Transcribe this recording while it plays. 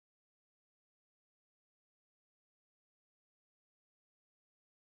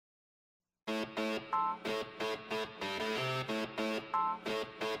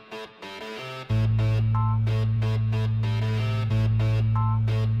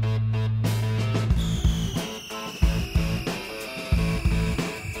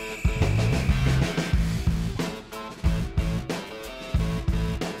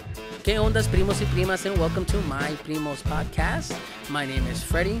¿Qué ondas, primos y primas, and welcome to My Primos podcast. My name is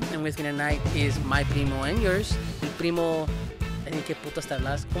Freddy, and with me tonight is my primo and yours, el primo. ¿En qué putas te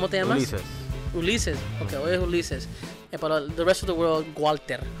hablas? ¿Cómo te llamas? Ulises. Okay, hoy es Ulises. Para the rest of the world,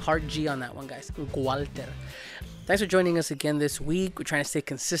 Walter. Hard G on that one, guys. Walter. Thanks for joining us again this week. We're trying to stay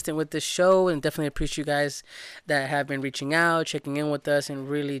consistent with this show and definitely appreciate you guys that have been reaching out, checking in with us, and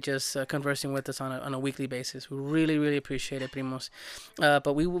really just conversing with us on a weekly basis. We really, really appreciate it, primos.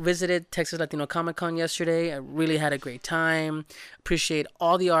 But we visited Texas Latino Comic Con yesterday. I really had a great time. Appreciate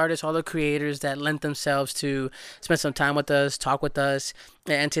all the artists, all the creators that lent themselves to spend some time with us, talk with us.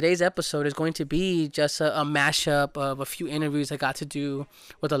 And today's episode is going to be just a mashup of a few interviews I got to do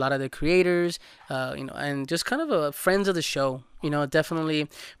with a lot of the creators, and just kind of friends of the show. Definitely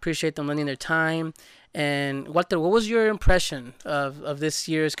appreciate them lending their time. And Walter, what was your impression of this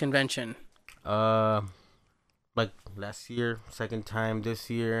year's convention? Like last year, second time this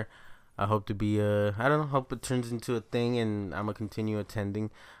year. I hope to be I don't know, hope it turns into a thing and I'm gonna continue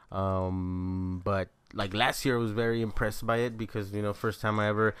attending. But like last year I was very impressed by it because, first time I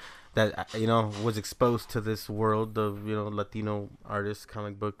ever was exposed to this world of, Latino artists,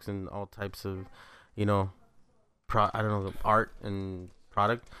 comic books, and all types of, art and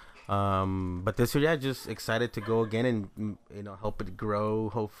product. But this year, just excited to go again and, help it grow,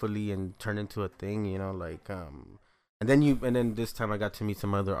 hopefully, and turn into a thing, and then this time I got to meet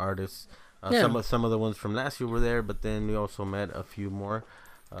some other artists. Some of the ones from last year were there, but then we also met a few more.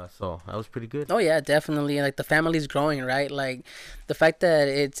 So that was pretty good. Oh yeah, definitely. And like the family's growing, right? Like the fact that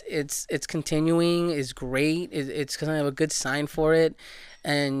it's continuing is great. It's kind of a good sign for it.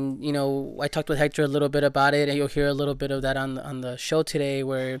 And I talked with Hector a little bit about it, and you'll hear a little bit of that on the show today.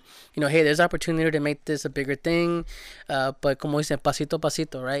 Where hey, there's opportunity to make this a bigger thing, but como dicen, pasito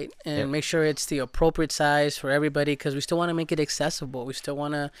pasito, right? And make sure it's the appropriate size for everybody, because we still want to make it accessible. We still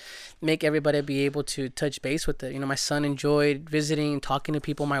want to make everybody be able to touch base with it. My son enjoyed visiting, talking to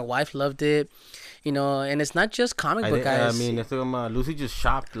people. My wife loved it. And it's not just comic book guys. Lucy just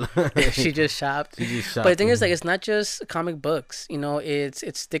shopped. She just shopped. But the thing is, like, it's not just comic books.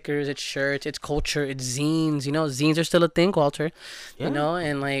 It's stickers, it's shirts, it's culture, it's zines. Zines are still a thing, Walter. Yeah.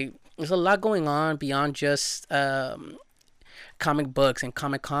 And like, there's a lot going on beyond just comic books and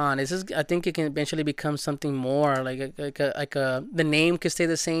Comic-Con. I think it can eventually become something more like the name could stay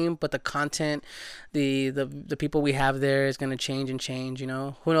the same, but the content, the people we have there is going to change.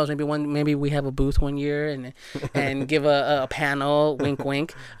 Who knows, maybe we have a booth one year and give a panel, wink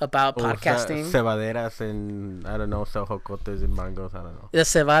wink, about podcasting. Cebaderas and I don't know, sell jocotes and mangoes, I don't know. The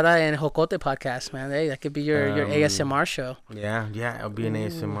Cebada and Jocote podcast, man. Hey, that could be your ASMR show. Yeah, it'll be an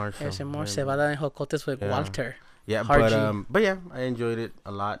ASMR show. ASMR, Cebada and Jocotes with Walter. Yeah, but yeah, I enjoyed it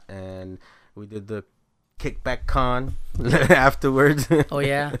a lot, and we did the kickback con afterwards. Oh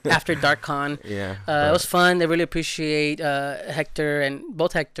yeah, after dark con. Yeah, it was fun. I really appreciate Hector and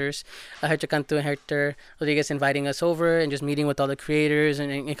both Hectors, Hector Cantu and Hector Rodriguez, inviting us over and just meeting with all the creators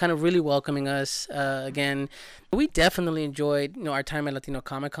and kind of really welcoming us again. We definitely enjoyed our time at Latino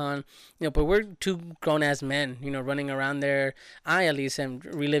Comic Con. But we're two grown ass men, running around there. I at least am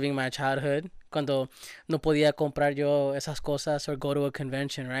reliving my childhood, cuando no podía comprar yo esas cosas or go to a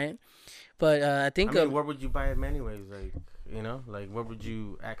convention, right? But I think... where would you buy them anyways? Where would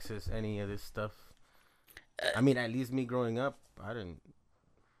you access any of this stuff? At least me growing up, I didn't,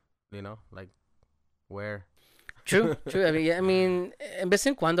 where? True. En vez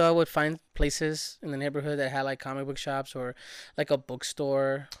en cuando I would find places in the neighborhood that had like comic book shops or like a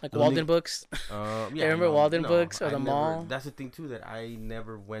bookstore, like Walden Books. Remember Walden Books or the mall? That's the thing too, that I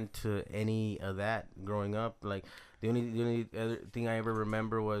never went to any of that growing up. Like the only other thing I ever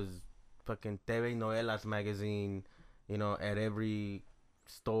remember was fucking TV Novelas magazine, at every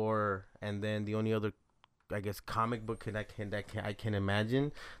store, and then the only other, I guess, comic book that I can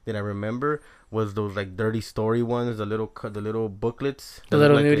imagine that I remember was those like dirty story ones, the little booklets, the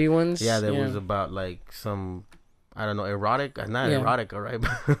little nudie ones. Yeah, that was about like some, I don't know, erotic, not erotic, all right,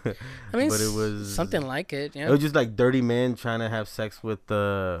 but it was something like it. Yeah, it was just like dirty men trying to have sex with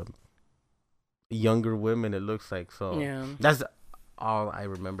younger women. It looks like, so yeah, that's all I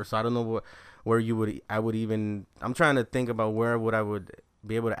remember. So I don't know I'm trying to think about where I would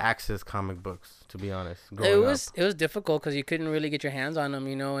be able to access comic books, to be honest. It was difficult because you couldn't really get your hands on them,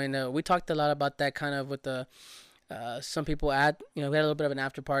 and we talked a lot about that kind of with the Some people we had a little bit of an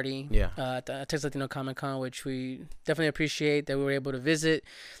after party. Yeah. At the Texas Latino Comic Con, which we definitely appreciate that we were able to visit.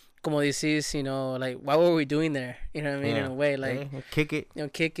 Como dices, like, what were we doing there? You know what I mean? Yeah. In a way, like, kick it.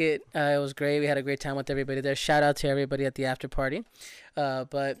 Kick it. It was great. We had a great time with everybody there. Shout out to everybody at the after party.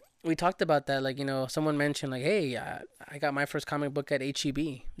 But we talked about that, like, someone mentioned, like, hey, I got my first comic book at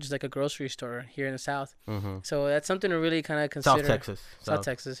H-E-B, which is like a grocery store here in the South. Mm-hmm. So that's something to really kind of consider. South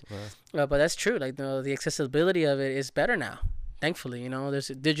Texas. Yeah. But that's true. Like, the accessibility of it is better now, thankfully. There's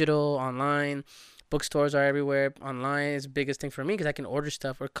digital, online. Bookstores are everywhere. Online is the biggest thing for me because I can order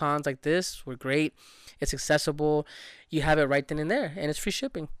stuff. Where cons like this were great. It's accessible. You have it right then and there, and it's free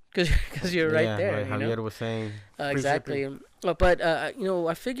shipping because you're right there. Like Javier was saying. Exactly. But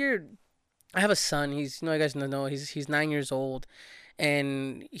I figured I have a son. He's, you guys know, he's 9 years old,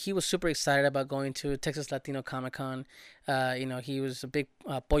 and he was super excited about going to Texas Latino Comic Con. He was a big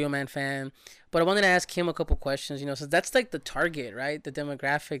Pollo Man fan. But I wanted to ask him a couple questions, so that's like the target, right? The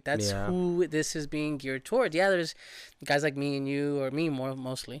demographic. That's who this is being geared towards. Yeah, there's guys like me and you, or me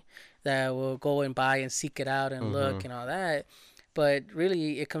mostly, that will go and buy and seek it out and look and all that. But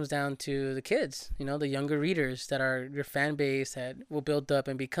really, it comes down to the kids, the younger readers that are your fan base that will build up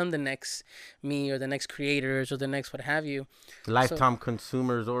and become the next me or the next creators or the next what have you. Lifetime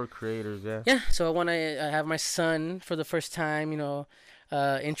consumers or creators, yeah. Yeah, so I want to have my son for the first time,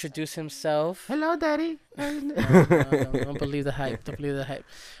 introduce himself. Hello, Daddy. No, don't believe the hype. Don't believe the hype.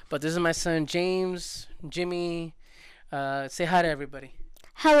 But this is my son, James, Jimmy. Say hi to everybody.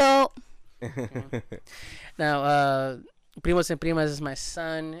 Hello. Now, Primos and Primas is my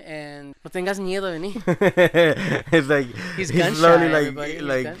son, and no tengas miedo de mí. It's like he's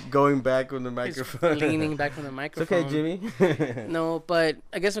slowly going back on the microphone. He's leaning back from the microphone. It's okay, Jimmy. No, but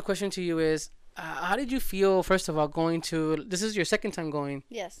I guess the question to you is, how did you feel, first of all, going to, this is your second time going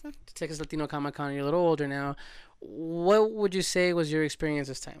Yes. to Texas Latino Comic Con. You're a little older now. What would you say was your experience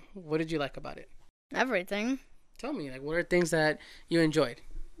this time? What did you like about it? Everything. Tell me, what are things that you enjoyed?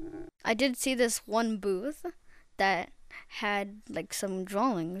 I did see this one booth that had some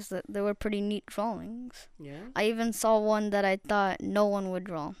drawings that they were pretty neat drawings. Yeah. I even saw one that I thought no one would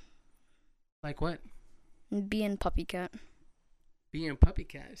draw. Like what? Bee and Puppy Cat. Bee and Puppy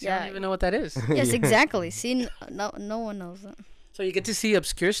Cat. See, I don't even know what that is. Yes, exactly. See, no one knows it. So you get to see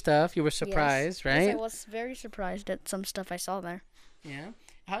obscure stuff. You were surprised, right? Yes, I was very surprised at some stuff I saw there. Yeah.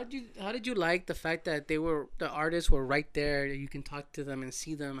 How did you like the fact that the artists were right there? You can talk to them and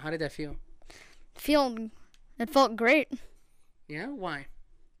see them. How did that feel? It felt great. Yeah? Why?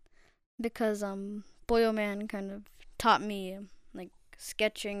 Because Pollo Man kind of taught me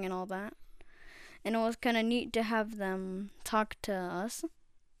sketching and all that. And it was kind of neat to have them talk to us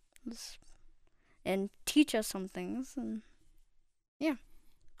and teach us some things. And yeah.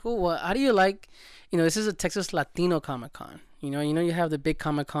 Cool. Well, how do you like, this is a Texas Latino Comic Con. You have the big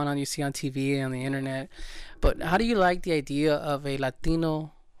Comic Con you see on TV and on the internet. But how do you like the idea of a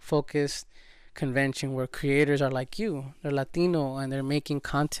Latino focused convention where creators are like you? They're Latino and they're making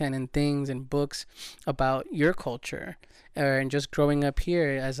content and things and books about your culture and just growing up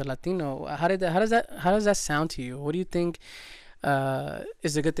here as a Latino. How does that sound to you? What do you think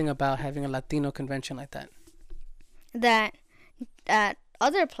is the good thing about having a Latino convention like that? That at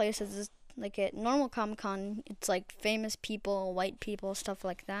other places, like at normal Comic-Con, it's like famous people, white people, stuff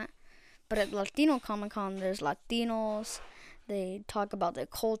like that. But at Latino Comic-Con, there's Latinos. They talk about their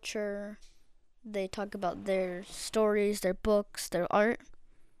culture. They talk about their stories, their books, their art.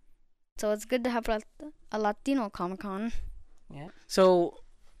 So it's good to have a Latino Comic-Con. Yeah. So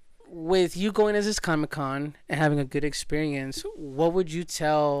with you going to this Comic-Con and having a good experience, what would you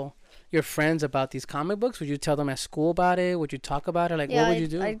tell your friends about these comic books? Would you tell them at school about it? Would you talk about it? What would you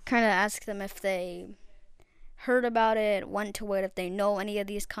do? I'd kind of ask them if they heard about it, went to it, if they know any of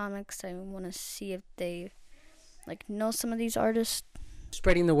these comics. I want to see if they know some of these artists.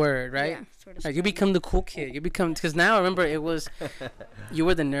 Spreading the word, right? Yeah, sort of. You become the cool kid. Because now I remember it was, you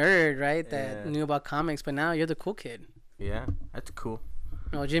were the nerd, right? That knew about comics, but now you're the cool kid. Yeah, that's cool.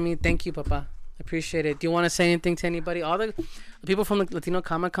 No, Jimmy, thank you, Papa. Appreciate it. Do you want to say anything to anybody? All the people from the Latino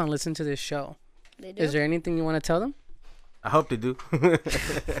Comic Con listen to this show. They do? Is there anything you want to tell them? I hope they do.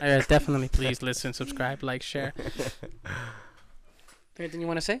 Definitely. Please listen, subscribe, like, share. Anything you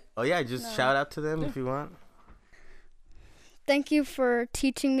want to say? Oh, yeah. Just shout out to them if you want. Thank you for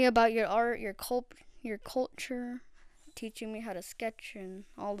teaching me about your art, your culture, teaching me how to sketch and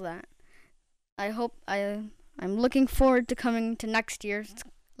all that. I'm looking forward to coming to next year's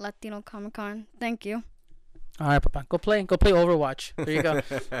Latino Comic Con. Thank you. All right, Papa. Go play Overwatch. There you go.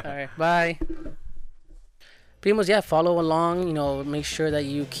 All right. Bye. Primos, yeah, follow along. Make sure that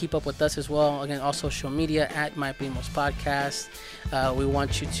you keep up with us as well. Again, all social media at My Primos Podcast. We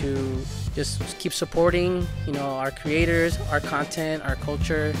want you to just keep supporting, our creators, our content, our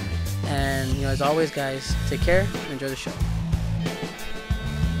culture. And, as always, guys, take care and enjoy the show.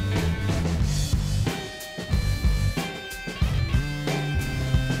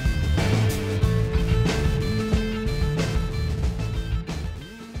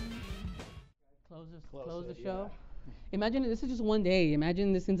 Close the show. Imagine this is just one day.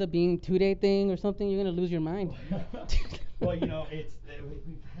 Imagine this ends up being 2-day thing or something. You're gonna lose your mind. Well, we've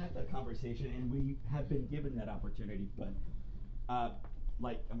had that conversation and we have been given that opportunity, but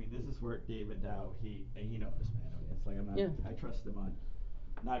this is where David Dow, he knows, man. It's like I trust him on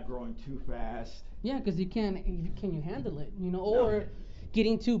not growing too fast. Yeah, because can you handle it? Or no.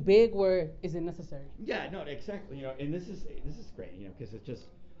 Getting too big where is it necessary? Yeah, no, exactly. And this is great, because it's just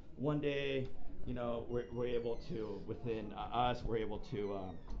one day. We're able to, within us, we're able to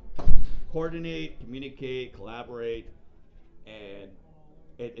coordinate, communicate, collaborate, and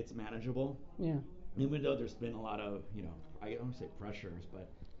it's manageable. Yeah. Even though there's been a lot of, I don't want to say pressures, but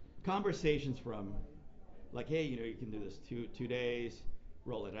conversations from, like, hey, you can do this two days,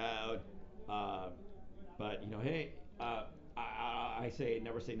 roll it out. But hey, I say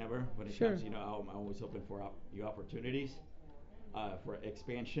never when it comes. I'm always open for new opportunities for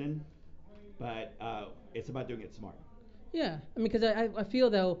expansion. But it's about doing it smart. Yeah, because I feel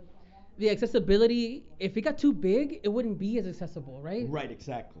though, the accessibility, if it got too big, it wouldn't be as accessible, right? Right,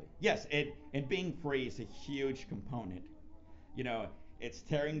 exactly. Yes, and being free is a huge component. It's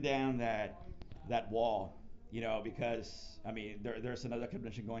tearing down that wall. Because there's another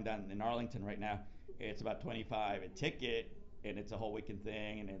convention going down in Arlington right now. It's about $25 a ticket, and it's a whole weekend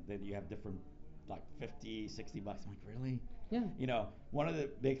thing, and then you have different, like $50, $60. I'm like, really? Yeah. One of the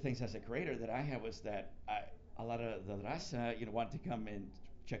big things as a creator that I had was that a lot of the raza, wanted to come and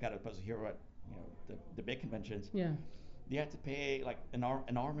check out, opposed to hear what, the big conventions. Yeah. You have to pay like an arm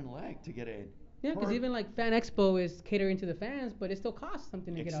and a leg to get in. Yeah, because even like Fan Expo is catering to the fans, but it still costs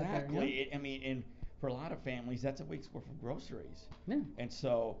something to get out there. Exactly. And for a lot of families, that's a week's worth of groceries. Yeah. And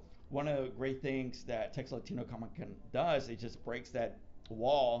so one of the great things that Texas Latino Comic Con does, it just breaks that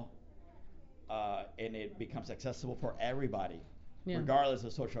wall. And it becomes accessible for everybody, regardless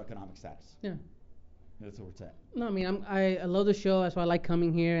of socioeconomic status. Yeah. That's where it's at. No, I love the show. That's why I like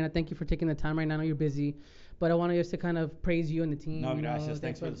coming here, and I thank you for taking the time right now. I know you're busy, but I want just to kind of praise you and the team. No, gracias.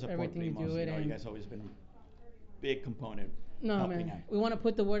 Thanks for the support. Everything you do. You guys always been a big component. No, man. We want to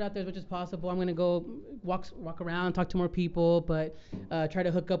put the word out there as much as possible. I'm going to go walk around, talk to more people, but try to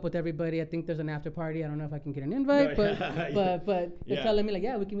hook up with everybody. I think there's an after party. I don't know if I can get an invite, but they're telling me, like,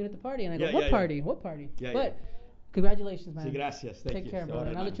 yeah, we can meet at the party. And I go, what party? What party? But congratulations, man. Sí, gracias. Thank you. Take care, brother.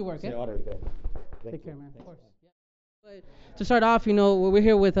 And I'll let you work, Take care, man. Of course. But to start off, we're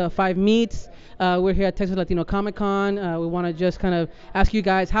here with 5 Meets. We're here at Texas Latino Comic Con. We want to just kind of ask you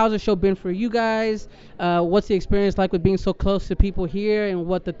guys, how's the show been for you guys? What's the experience like with being so close to people here, and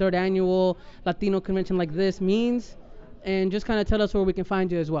what the 3rd annual Latino convention like this means? And just kind of tell us where we can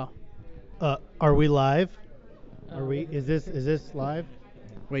find you as well. Are we live? Are we? Is this live?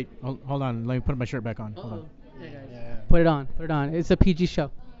 Wait, hold on. Let me put my shirt back on. Hold on. Yeah. Put it on. It's a PG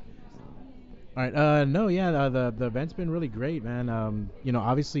show. All right. The event's been really great, man.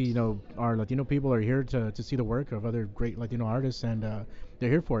 Obviously, our Latino people are here to see the work of other great Latino artists, and they're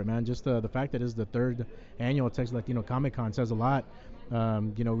here for it, man. Just the fact that it's the 3rd annual Texas Latino Comic Con says a lot.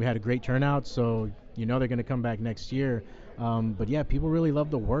 We had a great turnout, so they're going to come back next year. But yeah, people really love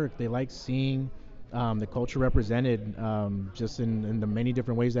the work. They like seeing the culture represented, just in the many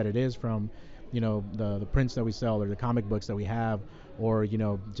different ways that it is, from the prints that we sell, or the comic books that we have, or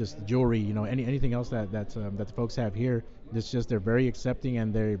just jewelry, anything else that the folks have here. It's just they're very accepting,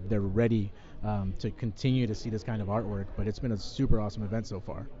 and they're ready to continue to see this kind of artwork. But it's been a super awesome event so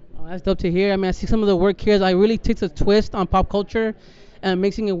far. Oh, that's dope to hear. I see some of the work here. I really takes a twist on pop culture and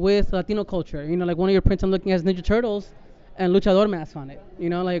mixing it with Latino culture. Like one of your prints I'm looking at is Ninja Turtles and luchador masks on it.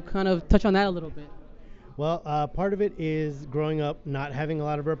 Kind of touch on that a little bit. Well, part of it is growing up not having a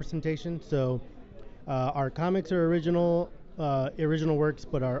lot of representation. So our comics are original works,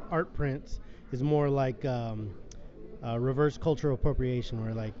 but our art prints is more like reverse cultural appropriation,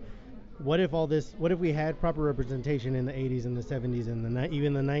 where like, what if we had proper representation in the 80s and the 70s and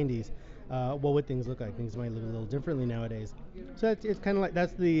even the 90s? What would things look like? Things might look a little differently nowadays. So it's kind of like,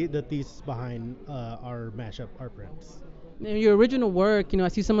 that's the thesis behind our mashup art prints. Your original work, I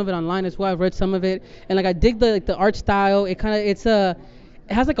see some of it online as well. I've read some of it, and I dig the art style. It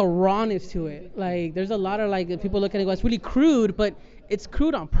has like a rawness to it. Like there's a lot of people look at it and go, it's really crude, but it's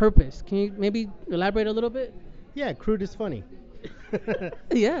crude on purpose. Can you maybe elaborate a little bit? Yeah, crude is funny.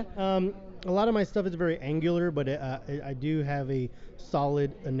 Yeah. A lot of my stuff is very angular, but I do have a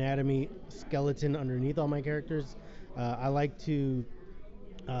solid anatomy skeleton underneath all my characters. I like to.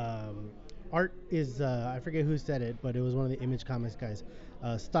 Art is, I forget who said it, but it was one of the Image Comics guys.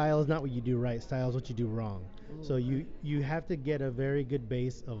 Style is not what you do right, style is what you do wrong. So you have to get a very good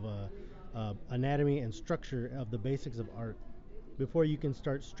base of anatomy and structure of the basics of art before you can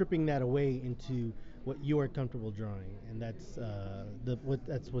start stripping that away into what you are comfortable drawing, and that's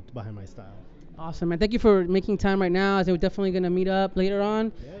what's behind my style. Awesome, man. Thank you for making time right now. I think we're definitely going to meet up later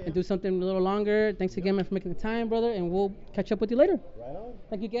on and do something a little longer. Thanks again, man, for making the time, brother, and we'll catch up with you later. Right on.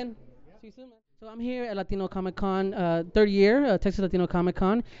 Thank you again. See you soon, man. So I'm here at Latino Comic Con, third year, Texas Latino Comic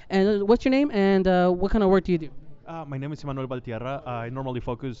Con. And what's your name and what kind of work do you do? My name is Emmanuel Valtierra. I normally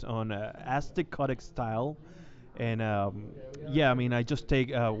focus on Aztec Codex style. And yeah, I mean, I just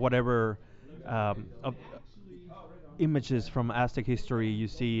take whatever of images from Aztec history you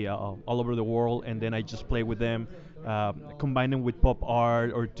see all over the world, and then I just play with them, combine them with pop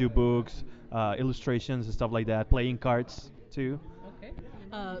art or do books, illustrations and stuff like that, playing cards too. Okay.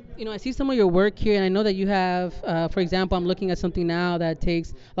 I see some of your work here, and I know that you have, for example, I'm looking at something now that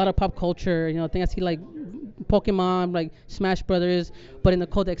takes a lot of pop culture. I think I see like Pokemon, like Smash Brothers, but in the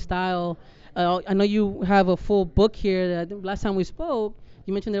Codex style. I know you have a full book here. That last time we spoke,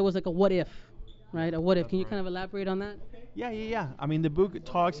 you mentioned there was like a what if, right? A what if. Can you kind of elaborate on that? Yeah. I mean, the book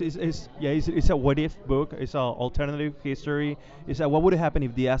talks it's a what if book. It's a alternative history. It's a what would happen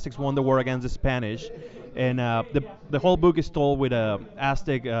if the Aztecs won the war against the Spanish, and the whole book is told with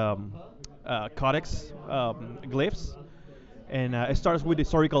Aztec codex glyphs, and it starts with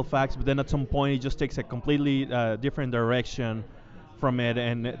historical facts, but then at some point it just takes a completely different direction from it,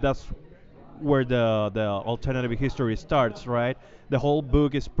 and that's where the alternative history starts, right? The whole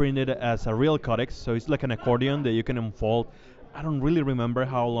book is printed as a real codex, so it's like an accordion that you can unfold. I don't really remember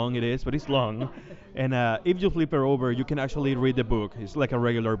how long it is, but it's long. And if you flip it over, you can actually read the book. It's like a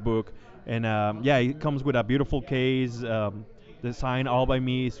regular book. And yeah, it comes with a beautiful case, designed all by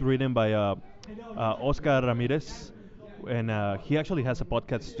me. It's written by Oscar Ramirez, and he actually has a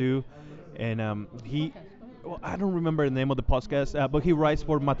podcast too. And well, I don't remember the name of the podcast, but he writes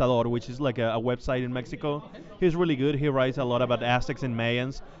for Matador, which is like a website in Mexico. He's really good. He writes a lot about Aztecs and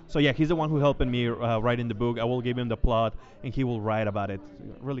Mayans. So yeah, he's the one who helped me writing the book. I will give him the plot, and he will write about it.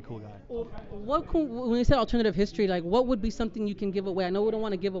 Really cool guy. When you said alternative history, like what would be something you can give away? I know we don't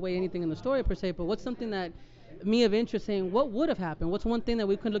want to give away anything in the story per se, but what's something that me of interest saying what would have happened? What's one thing that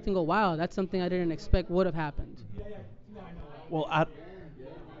we could look and go, wow, that's something I didn't expect would have happened? Well,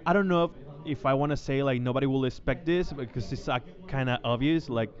 I don't know if I want to say like nobody will expect this because it's kind of obvious.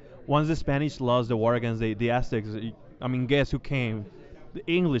 Like once the Spanish lost the war against the Aztecs, I mean, guess who came? The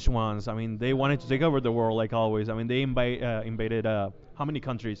English ones. I mean, they wanted to take over the world like always. I mean, they invaded how many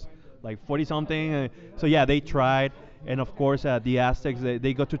countries? Like 40 something. So yeah, they tried, and of course the Aztecs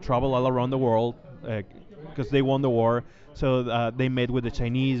they got to travel all around the world because they won the war. So they met with the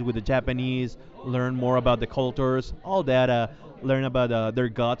Chinese, with the Japanese, learn more about the cultures, all that. Learn about their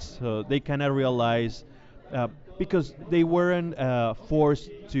gods. So they kind of realize because they weren't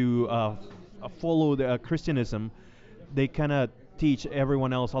forced to follow the Christianism, they kind of teach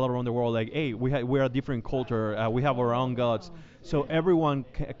everyone else all around the world like, hey, we're a different culture. We have our own gods. So everyone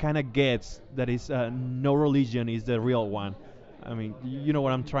kind of gets that is no religion is the real one. I mean, you know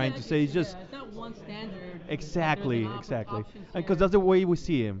what I'm trying to say. It's just it's not one standard. exactly, because that's the way we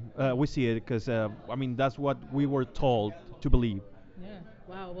see him. We see it because I mean that's what we were told to believe. Yeah.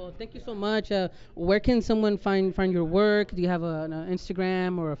 Wow. Well, thank you so much. Where can someone find your work? Do you have an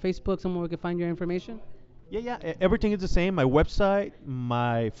Instagram or a Facebook? Somewhere we can find your information. Yeah. Everything is the same. My website,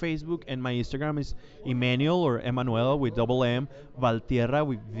 my Facebook, and my Instagram is Emmanuel or Emmanuel with double M, Valtierra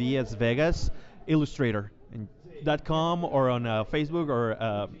with V as Vegas, Illustrator, and .com or on Facebook or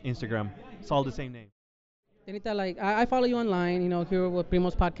Instagram. It's all the same name. Danita, like I follow you online, here with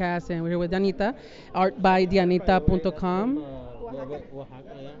Primos Podcast, and we're here with Danita, artbydianita.com.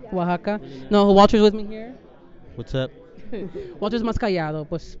 Oaxaca. No, Walter's with me here. What's up? Walter's más callado,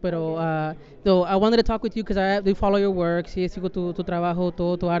 pues, pero so I wanted to talk with you because I do follow your work, sí, sigo tu trabajo,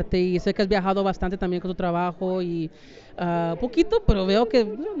 todo tu arte, y sé que has viajado bastante también con tu trabajo, y poquito, pero veo que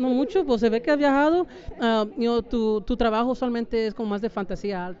no mucho, pues se ve que has viajado. Tu trabajo usualmente es como más de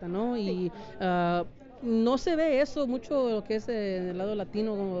fantasía alta, ¿no? Y no se ve eso mucho lo que es en el lado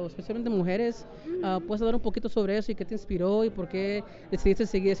latino, especialmente mujeres. ¿Puedes hablar un poquito sobre eso y qué te inspiró y por qué decidiste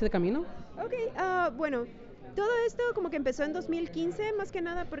seguir ese camino? Ok, bueno, todo esto como que empezó en 2015, más que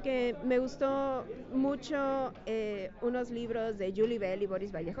nada porque me gustó mucho unos libros de Julie Bell y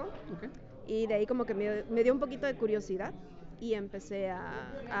Boris Vallejo. Okay. Y de ahí como que me dio un poquito de curiosidad y empecé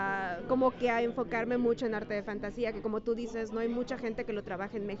como que a enfocarme mucho en arte de fantasía, que como tú dices, no hay mucha gente que lo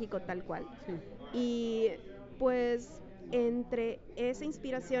trabaje en México tal cual. Sí. Y pues entre esa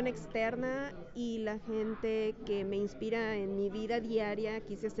inspiración externa y la gente que me inspira en mi vida diaria,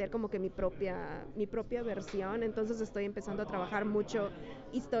 quise hacer como que mi propia versión. Entonces estoy empezando a trabajar mucho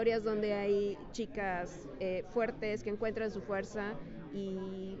historias donde hay chicas fuertes que encuentran su fuerza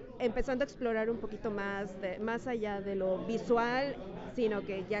y empezando a explorar un poquito más allá de lo visual, sino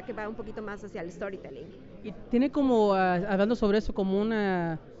que ya que va un poquito más hacia el storytelling. Y tiene como, hablando sobre eso, como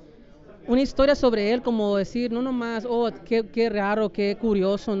una historia sobre él, como decir, no nomás, oh, qué raro, qué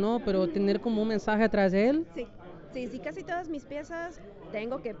curioso, ¿no? Pero tener como un mensaje atrás de él. Sí, casi todas mis piezas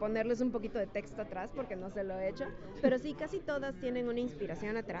tengo que ponerles un poquito de texto atrás porque no se lo he hecho, pero sí, casi todas tienen una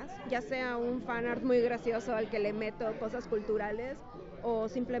inspiración atrás, ya sea un fanart muy gracioso al que le meto cosas culturales o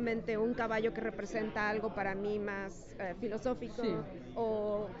simplemente un caballo que representa algo para mí más filosófico, Sí.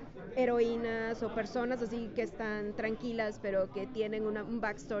 o heroínas o personas así que están tranquilas pero que tienen un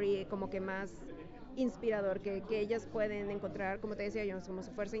backstory como que más inspirador, que ellas pueden encontrar, como te decía yo, como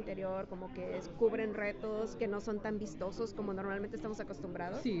su fuerza interior, como que cubren retos que no son tan vistosos como normalmente estamos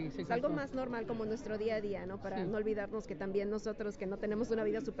acostumbrados. Sí, es algo más normal como nuestro día a día, ¿no? Para Sí. no olvidarnos que también nosotros que no tenemos una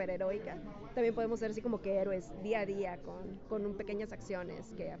vida súper heroica, también podemos ser así como que héroes día a día con pequeñas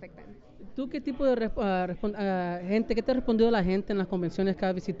acciones que afectan. ¿Tú qué tipo de gente, qué te ha respondido la gente en las convenciones que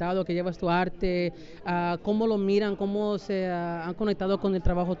has visitado, que llevas tu arte? ¿Cómo lo miran? ¿Cómo se han conectado con el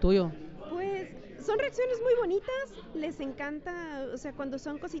trabajo tuyo? Pues son reacciones muy bonitas, les encanta, o sea, cuando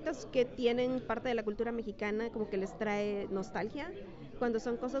son cositas que tienen parte de la cultura mexicana, como que les trae nostalgia. Cuando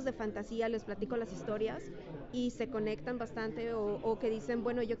son cosas de fantasía, les platico las historias y se conectan bastante, o que dicen,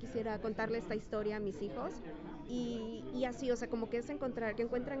 bueno, yo quisiera contarle esta historia a mis hijos. Y así, o sea, como que es que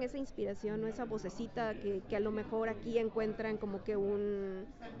encuentran esa inspiración o esa vocecita que a lo mejor aquí encuentran como que un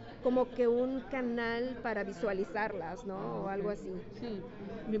canal para visualizarlas, ¿no? O algo así. Sí.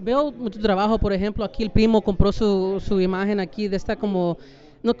 Veo mucho trabajo, por ejemplo, aquí el primo compró su imagen aquí de esta como,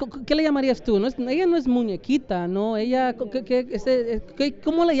 no, ¿qué le llamarías tú? Ella no es muñequita, ¿no? Ella,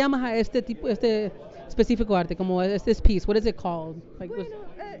 ¿cómo le llamas a este tipo, este específico arte? Como este piece, what is it called? Like, Bueno,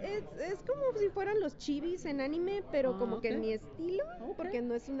 es como si fueran los chibis en anime, pero como que ok. en mi estilo, porque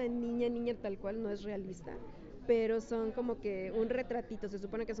no es una niña tal cual, no es realista. Pero son como que un retratito, se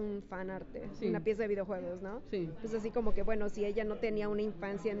supone que es un fan arte, Sí. una pieza de videojuegos, ¿no? Sí. Pues así como que, bueno, si ella no tenía una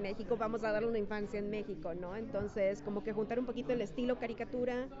infancia en México, vamos a darle una infancia en México, ¿no? Entonces, como que juntar un poquito el estilo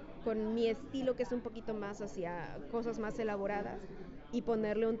caricatura con mi estilo, que es un poquito más hacia cosas más elaboradas, y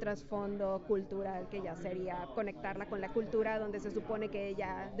ponerle un trasfondo cultural, que ya sería conectarla con la cultura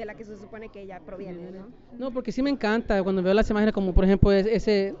de la que se supone que ella proviene, ¿no? No, porque sí me encanta cuando veo las imágenes, como por ejemplo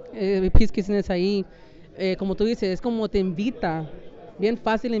ese piece que tienes ahí, como tú dices, es como te invita, bien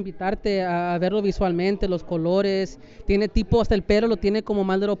fácil invitarte a verlo visualmente, los colores, tiene tipo, hasta el pelo lo tiene como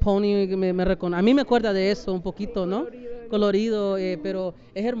My Little Pony, a mí me acuerda de eso un poquito, ¿no? Colorido, pero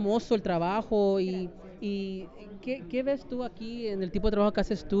es hermoso el trabajo y ¿qué ves tú aquí en el tipo de trabajo que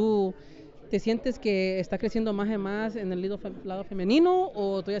haces tú? ¿Te sientes que está creciendo más y más en el lado femenino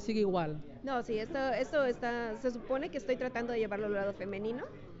o todavía sigue igual? No, sí, esto está, se supone que estoy tratando de llevarlo al lado femenino.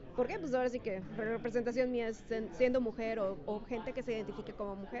 ¿Por qué? Pues ahora sí que representación mía es siendo mujer o gente que se identifique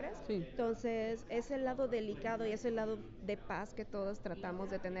como mujeres. Sí. Entonces, es el lado delicado y es el lado de paz que todos tratamos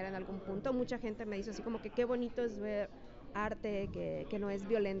de tener en algún punto. Mucha gente me dice así como que qué bonito es ver arte que no es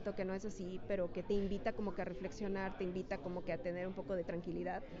violento, que no es así, pero que te invita como que a reflexionar, te invita como que a tener un poco de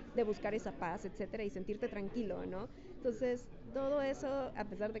tranquilidad, de buscar esa paz, etcétera, y sentirte tranquilo, ¿no? Entonces, todo eso, a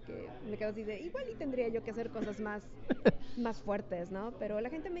pesar de que me quedo así de, igual y tendría yo que hacer cosas más fuertes, ¿no? Pero la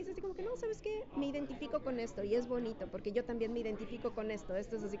gente me dice así como que, no, ¿sabes qué? Me identifico con esto y es bonito, porque yo también me identifico con esto.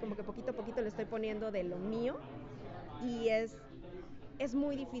 Esto es así como que poquito a poquito le estoy poniendo de lo mío y es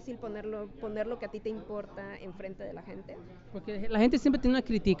muy difícil poner lo que a ti te importa enfrente de la gente. Porque la gente siempre tiene una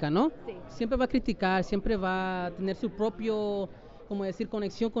crítica, ¿no? Sí. Siempre va a criticar, siempre va a tener su propio, como decir,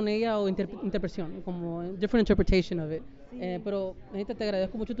 conexión con ella o interpretación, como different interpretation of it. Sí. Pero, gente, te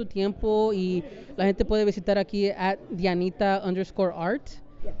agradezco mucho tu tiempo y la gente puede visitar aquí at Dianita_art.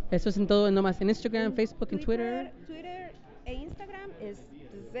 Yeah. Eso es en todo, nomás en Instagram, Facebook, en Twitter. Twitter e Instagram es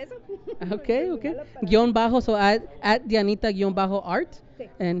eso. Ok. Guión bajo, so at Dianita_art. Sí.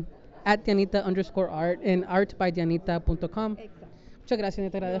 And at Dianita_art en artbydianita.com. Exacto. Muchas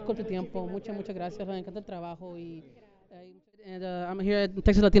gracias, te agradezco tu tiempo. Muchas gracias. Me encanta el trabajo. And I'm here at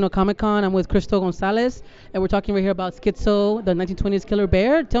Texas Latino Comic Con. I'm with Crystal Gonzalez, and we're talking right here about Schizo, the 1920s killer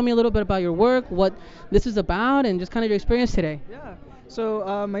bear. Tell me a little bit about your work, what this is about, and just kind of your experience today. Yeah.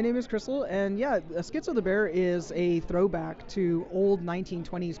 So my name is Crystal, and yeah, Schizo the Bear is a throwback to old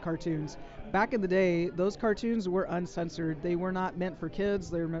 1920s cartoons. Back in the day, those cartoons were uncensored. They were not meant for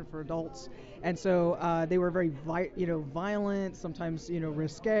kids; they were meant for adults, and so they were very, violent, sometimes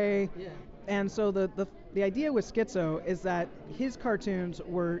risque. Yeah. And so the idea with Schizo is that his cartoons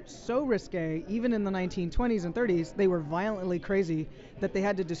were so risque, even in the 1920s and 30s, they were violently crazy that they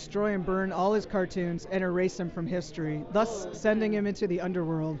had to destroy and burn all his cartoons and erase him from history, thus sending him into the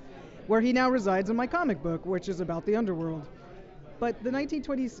underworld, where he now resides in my comic book, which is about the underworld. But the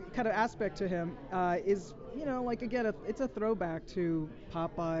 1920s kind of aspect to him is, like again, it's a throwback to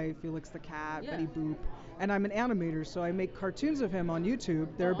Popeye, Felix the Cat, Yeah. Betty Boop. And I'm an animator, so I make cartoons of him on YouTube.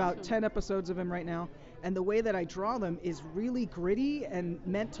 There are about 10 episodes of him right now. And the way that I draw them is really gritty and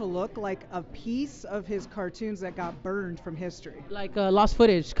meant to look like a piece of his cartoons that got burned from history. Like lost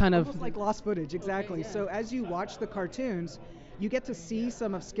footage, kind of. Almost like lost footage, exactly. yeah. So as you watch the cartoons, you get to see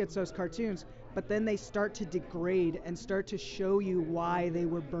some of Schizo's cartoons, but then they start to degrade and start to show you why they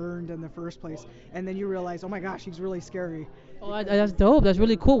were burned in the first place. And then you realize, oh my gosh, he's really scary. Oh, that's dope. That's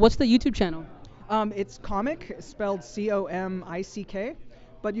really cool. What's the YouTube channel? It's comic, spelled Comick,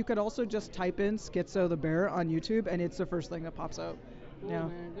 but you could also just type in Schizo the Bear on YouTube, and it's the first thing that pops up. Yeah.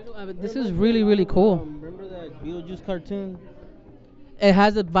 This is really, really cool. Remember that Beetlejuice cartoon? It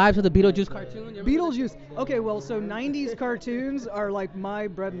has the vibes of the Beetlejuice cartoon. You remember Beetlejuice. Okay, well, so 90s cartoons are like my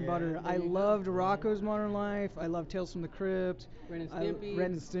bread and butter. I loved Rocko's Modern Life. I love Tales from the Crypt. Ren and Stimpy.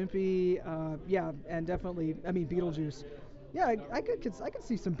 Ren and Stimpy. Yeah, and definitely, Beetlejuice. Yeah, I could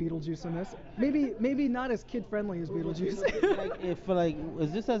see some Beetlejuice in this. Maybe not as kid friendly as Beetlejuice.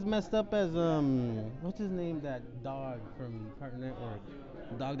 Is this as messed up as what's his name, that dog from Cartoon Network,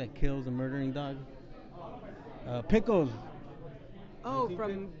 dog that kills a murdering dog? Pickles. Oh,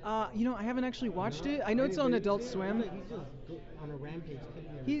 from I haven't actually watched it. I know it's on Adult Swim. He's just on a rampage.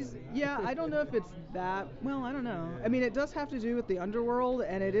 I don't know if it's that. Well, I don't know. I mean, it does have to do with the underworld,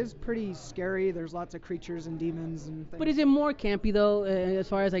 and it is pretty scary. There's lots of creatures and demons and things. But is it more campy though, as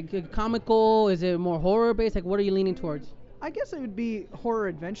far as like comical? Is it more horror based? Like, what are you leaning towards? I guess it would be horror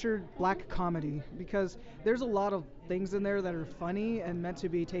adventure, black comedy, because there's a lot of things in there that are funny and meant to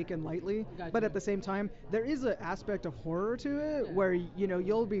be taken lightly. Gotcha. But at the same time, there is an aspect of horror to it where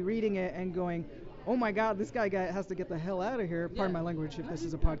you'll be reading it and going, oh my God, this guy has to get the hell out of here. Pardon my language if this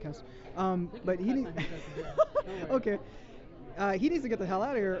is a podcast. But he needs. Okay. He needs to get the hell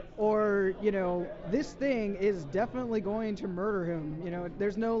out of here, or this thing is definitely going to murder him.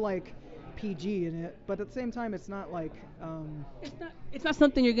 There's no like PG in it, but at the same time, it's not like. It's not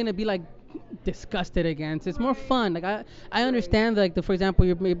something you're gonna be like disgusted against. It's more fun. Like I understand like for example,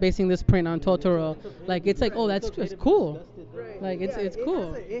 you're basing this print on Totoro. Like it's like, oh, that's cool. Like it's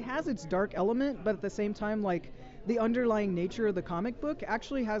cool. It has its dark element, but at the same time, like the underlying nature of the comic book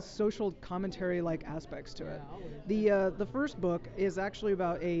actually has social commentary like aspects to it. The first book is actually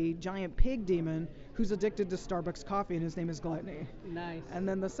about a giant pig demon who's addicted to Starbucks coffee, and his name is Gluttony. Nice. And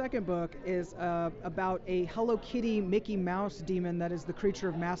then the second book is about a Hello Kitty Mickey Mouse demon that is the creature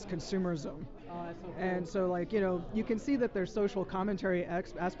of mass consumerism. Oh, that's so cool. And so like you can see that there's social commentary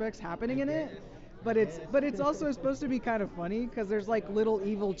aspects happening in it. But it's also supposed to be kind of funny because there's like little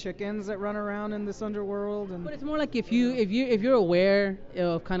evil chickens that run around in this underworld, and But it's more like if you're aware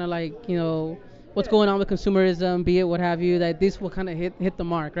of kind of like what's going on with consumerism, be it what have you, that this will kind of hit the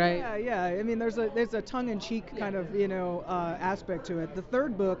mark, right? Yeah. I mean, there's a tongue-in-cheek kind of aspect to it. The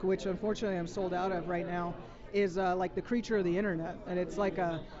third book, which unfortunately I'm sold out of right now, is like the creature of the internet, and it's like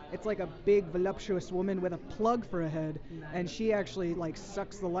a big voluptuous woman with a plug for a head, and she actually like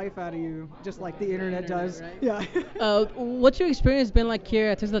sucks the life out of you, just like the internet does. Right? Yeah. What's your experience been like here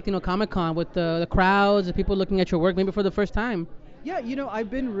at Texas Latino Comic Con with the crowds, the people looking at your work maybe for the first time? Yeah,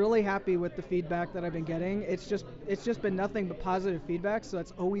 I've been really happy with the feedback that I've been getting. It's just been nothing but positive feedback, so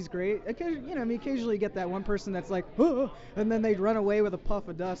that's always great. Occasionally you get that one person that's like, oh, and then they run away with a puff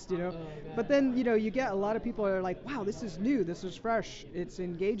of dust, But then, you get a lot of people that are like, wow, this is new, this is fresh, it's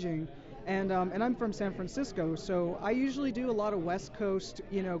engaging. And I'm from San Francisco, so I usually do a lot of West Coast,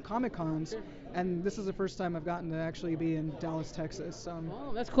 Comic Cons. And this is the first time I've gotten to actually be in Dallas, Texas.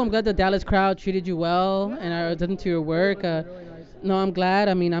 Oh, that's cool. I'm glad the Dallas crowd treated you well and are attentive to your work. No, I'm glad.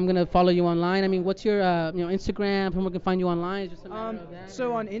 I mean, I'm gonna follow you online. I mean, what's your Instagram? Someone can find you online. It's just a matter of that.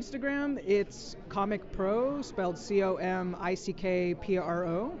 So on Instagram, it's Comic Pro, spelled COMICKPRO,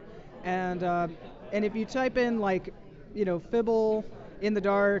 and if you type in like, Fibble, In the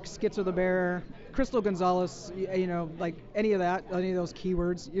Dark, Schizo the Bear, Crystal Gonzalez, like any of those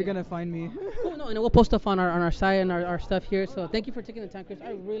keywords, you're gonna find me. Cool. No, and we'll post stuff on our site and our stuff here. So thank you for taking the time, Chris.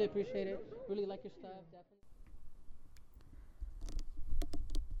 I really appreciate it. Really like your stuff. Definitely.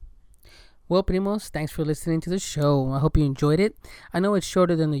 Well, primos, thanks for listening to the show. I hope you enjoyed it. I know it's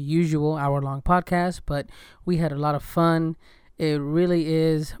shorter than the usual hour-long podcast, but we had a lot of fun. It really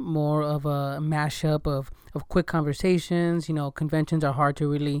is more of a mashup of quick conversations. You know, conventions are hard to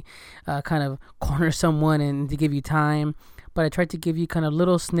really kind of corner someone and to give you time. But I tried to give you kind of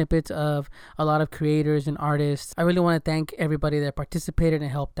little snippets of a lot of creators and artists. I really want to thank everybody that participated and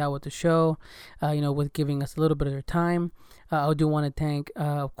helped out with the show, with giving us a little bit of their time. I do want to thank,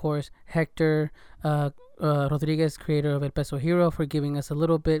 of course, Hector Rodriguez, creator of El Peso Hero, for giving us a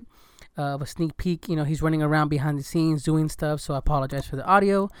little bit of a sneak peek. You know, he's running around behind the scenes doing stuff, so I apologize for the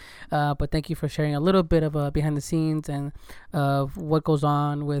audio. But thank you for sharing a little bit of behind the scenes and of what goes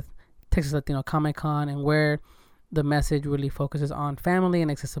on with Texas Latino Comic Con and where the message really focuses on family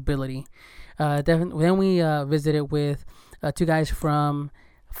and accessibility. Then we visited with two guys from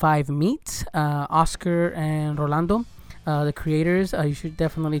Five Meats, Oscar and Rolando, the creators. You should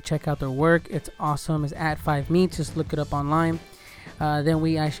definitely check out their work. It's awesome. It's at Five Meats. Just look it up online. Then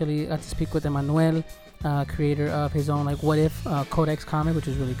we actually got to speak with Emmanuel, creator of his own What If Codex comic, which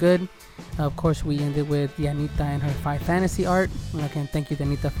is really good. Of course, we ended with Dianita and her Five Fantasy art. And again, thank you,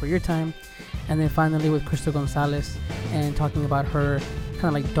 Dianita, for your time. And then finally with Crystal Gonzalez and talking about her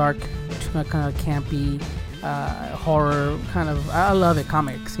kind of dark, kind of campy, horror kind of, I love it,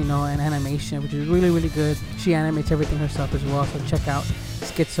 comics, and animation, which is really, really good. She animates everything herself as well, so check out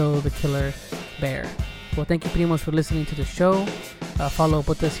Schizo the Killer Bear. Well, thank you, primos, for listening to the show. Follow up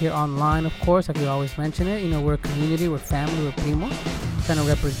with us here online, of course, like we always mention it. We're a community, we're family, we're primos, trying to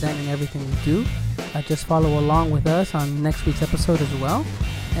represent in everything we do. Just follow along with us on next week's episode as well.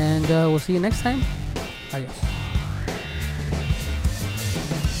 And we'll see you next time. Adios.